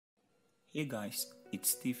Hey guys,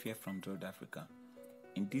 it's Steve here from South Africa.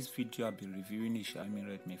 In this video I'll be reviewing the Xiaomi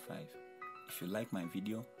Redmi 5. If you like my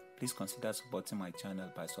video, please consider supporting my channel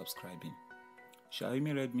by subscribing.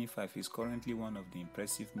 Xiaomi Redmi 5 is currently one of the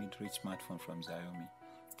impressive mid-range smartphones from Xiaomi.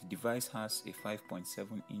 The device has a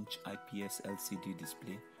 5.7-inch IPS LCD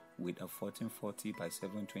display with a 1440 by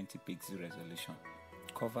 720 pixel resolution,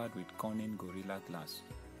 covered with Corning Gorilla Glass.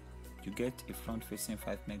 You get a front-facing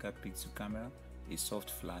 5-megapixel camera, a soft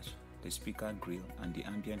flash, the speaker grill and the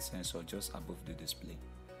ambient sensor just above the display.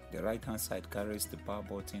 The right hand side carries the power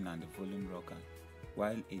button and the volume rocker,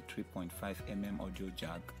 while a 3.5mm audio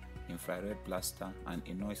jack, infrared blaster and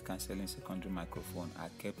a noise cancelling secondary microphone are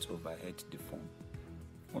kept overhead the phone.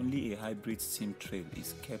 Only a hybrid SIM tray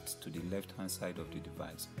is kept to the left hand side of the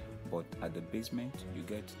device, but at the basement you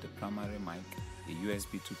get the primary mic, a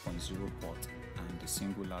USB 2.0 port and a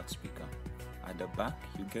single loudspeaker. At the back,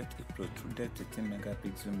 you get a protruded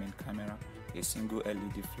 13-megapixel main camera, a single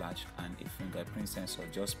LED flash and a fingerprint sensor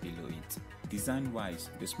just below it. Design-wise,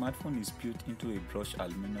 the smartphone is built into a brushed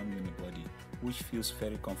aluminum unibody which feels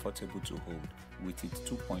very comfortable to hold with its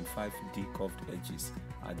 2.5D curved edges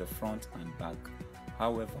at the front and back.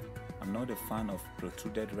 However, I'm not a fan of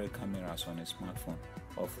protruded rear cameras on a smartphone,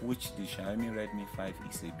 of which the Xiaomi Redmi 5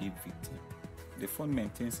 is a big victim. The phone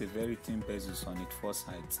maintains a very thin bezel on its four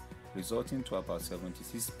sides, resulting to about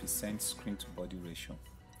 76% screen-to-body ratio.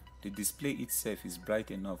 The display itself is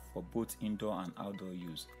bright enough for both indoor and outdoor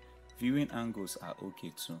use. Viewing angles are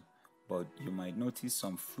okay too, but you might notice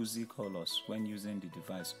some fuzzy colors when using the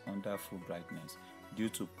device under full brightness due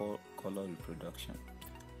to poor color reproduction.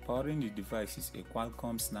 Powering the device is a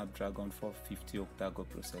Qualcomm Snapdragon 450 octa-core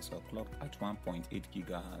processor clocked at 1.8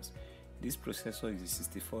 GHz. This processor is a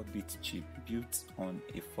 64-bit chip built on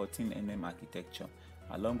a 14nm architecture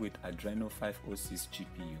along with Adreno 506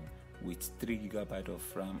 GPU with 3GB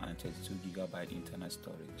of RAM and 32GB internal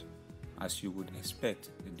storage. As you would expect,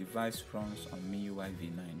 the device runs on MIUI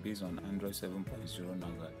v9 based on Android 7.0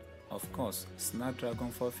 Nougat. Of course,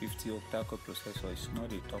 Snapdragon 450 octa-core processor is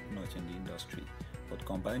not a top-notch in the industry, but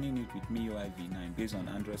combining it with MIUI v9 based on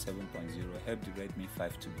Android 7.0 helped the Redmi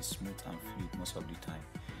 5 to be smooth and fluid most of the time.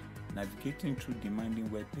 Navigating through demanding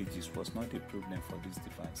web pages was not a problem for this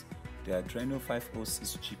device. The Adreno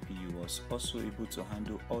 506 GPU was also able to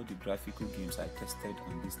handle all the graphical games I tested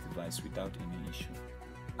on this device without any issue.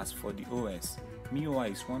 As for the OS,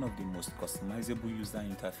 MIUI is one of the most customizable user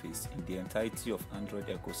interface in the entirety of Android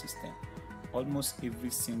ecosystem. Almost every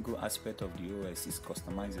single aspect of the OS is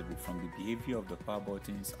customizable, from the behavior of the power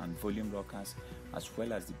buttons and volume rockers as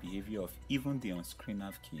well as the behavior of even the on-screen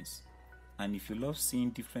nav keys. And if you love seeing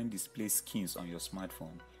different display skins on your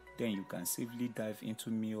smartphone, then you can safely dive into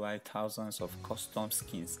MIUI thousands of custom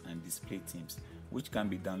skins and display themes, which can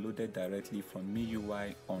be downloaded directly from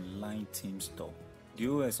MIUI online theme store. The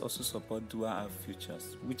OS also supports dual app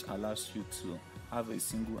features, which allows you to have a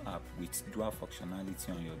single app with dual functionality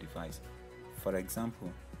on your device. For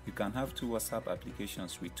example, you can have two WhatsApp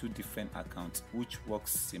applications with two different accounts which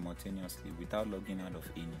works simultaneously without logging out of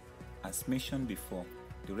any. As mentioned before,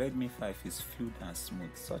 the Redmi 5 is fluid and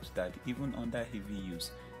smooth such that even under heavy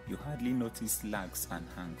use, you hardly notice lags and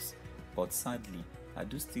hangs. But sadly, I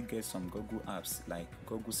do still get some Google apps like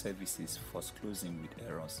Google Services for closing with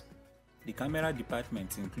errors. The camera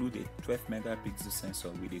department includes a 12-megapixel sensor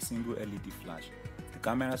with a single LED flash. The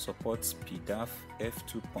camera supports PDAF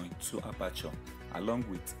f2.2 aperture along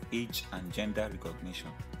with age and gender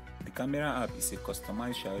recognition. The camera app is a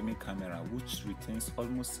customized Xiaomi camera which retains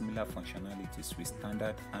almost similar functionalities with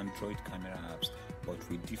standard Android camera apps but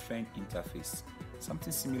with different interface,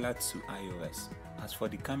 something similar to iOS. As for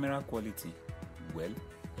the camera quality, well,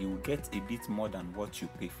 you will get a bit more than what you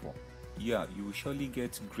pay for. Yeah, you will surely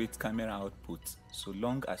get great camera output so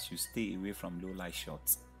long as you stay away from low light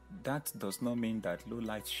shots. That does not mean that low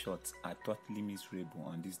light shots are totally miserable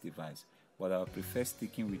on this device, but I would prefer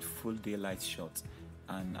sticking with full daylight shots.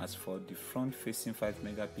 And as for the front-facing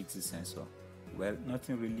 5-megapixel sensor, well,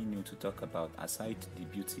 nothing really new to talk about aside the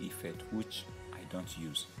beauty effect, which I don't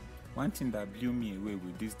use. One thing that blew me away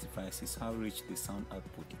with this device is how rich the sound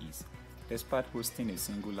output is. Despite hosting a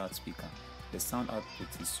single loudspeaker, the sound output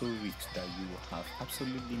is so rich that you will have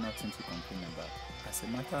absolutely nothing to complain about. As a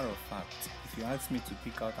matter of fact, if you ask me to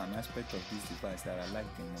pick out an aspect of this device that I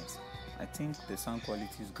like the most, I think the sound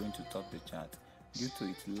quality is going to top the chart due to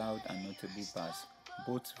its loud and notable bass,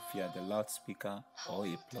 both via the loudspeaker or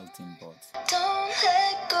a plugged-in box. Don't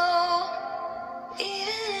let go,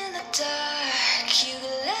 even in the dark, you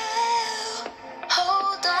love,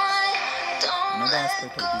 hold on, don't. Another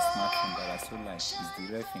aspect of this smartphone that I so like is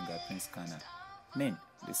the rear fingerprint scanner. Man,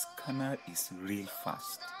 the scanner is real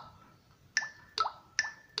fast.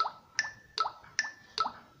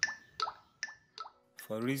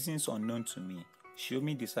 For reasons unknown to me,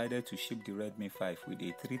 Xiaomi decided to ship the Redmi 5 with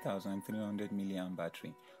a 3300 mAh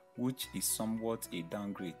battery, which is somewhat a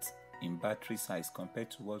downgrade in battery size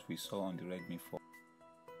compared to what we saw on the Redmi 4.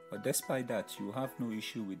 But despite that, you have no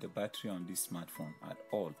issue with the battery on this smartphone at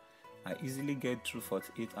all. I easily get through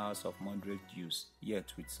 48 hours of moderate use,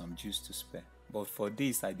 yet with some juice to spare. But for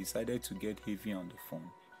this, I decided to get heavy on the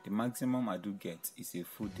phone. The maximum I do get is a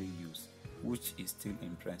full day use, which is still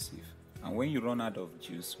impressive. And when you run out of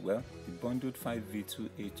juice, well, the bundled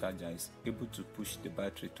 5V2A charger is able to push the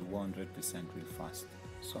battery to 100% real fast.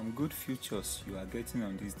 Some good features you are getting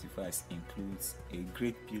on this device includes a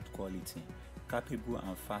great build quality, capable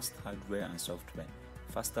and fast hardware and software,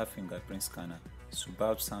 faster fingerprint scanner,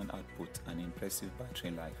 superb sound output, and impressive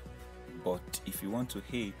battery life. But if you want to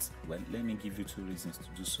hate, well, let me give you two reasons to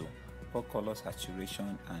do so: poor color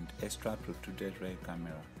saturation and extra protruded rear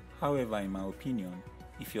camera. However, in my opinion,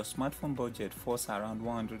 if your smartphone budget falls around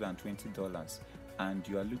 $120 and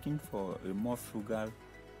you are looking for a more frugal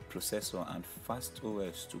processor and fast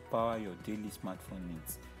OS to power your daily smartphone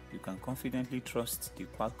needs, you can confidently trust the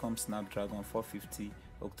Qualcomm Snapdragon 450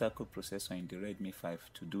 octa-core processor in the Redmi 5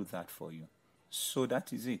 to do that for you. So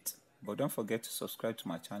that is it. But don't forget to subscribe to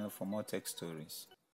my channel for more tech stories.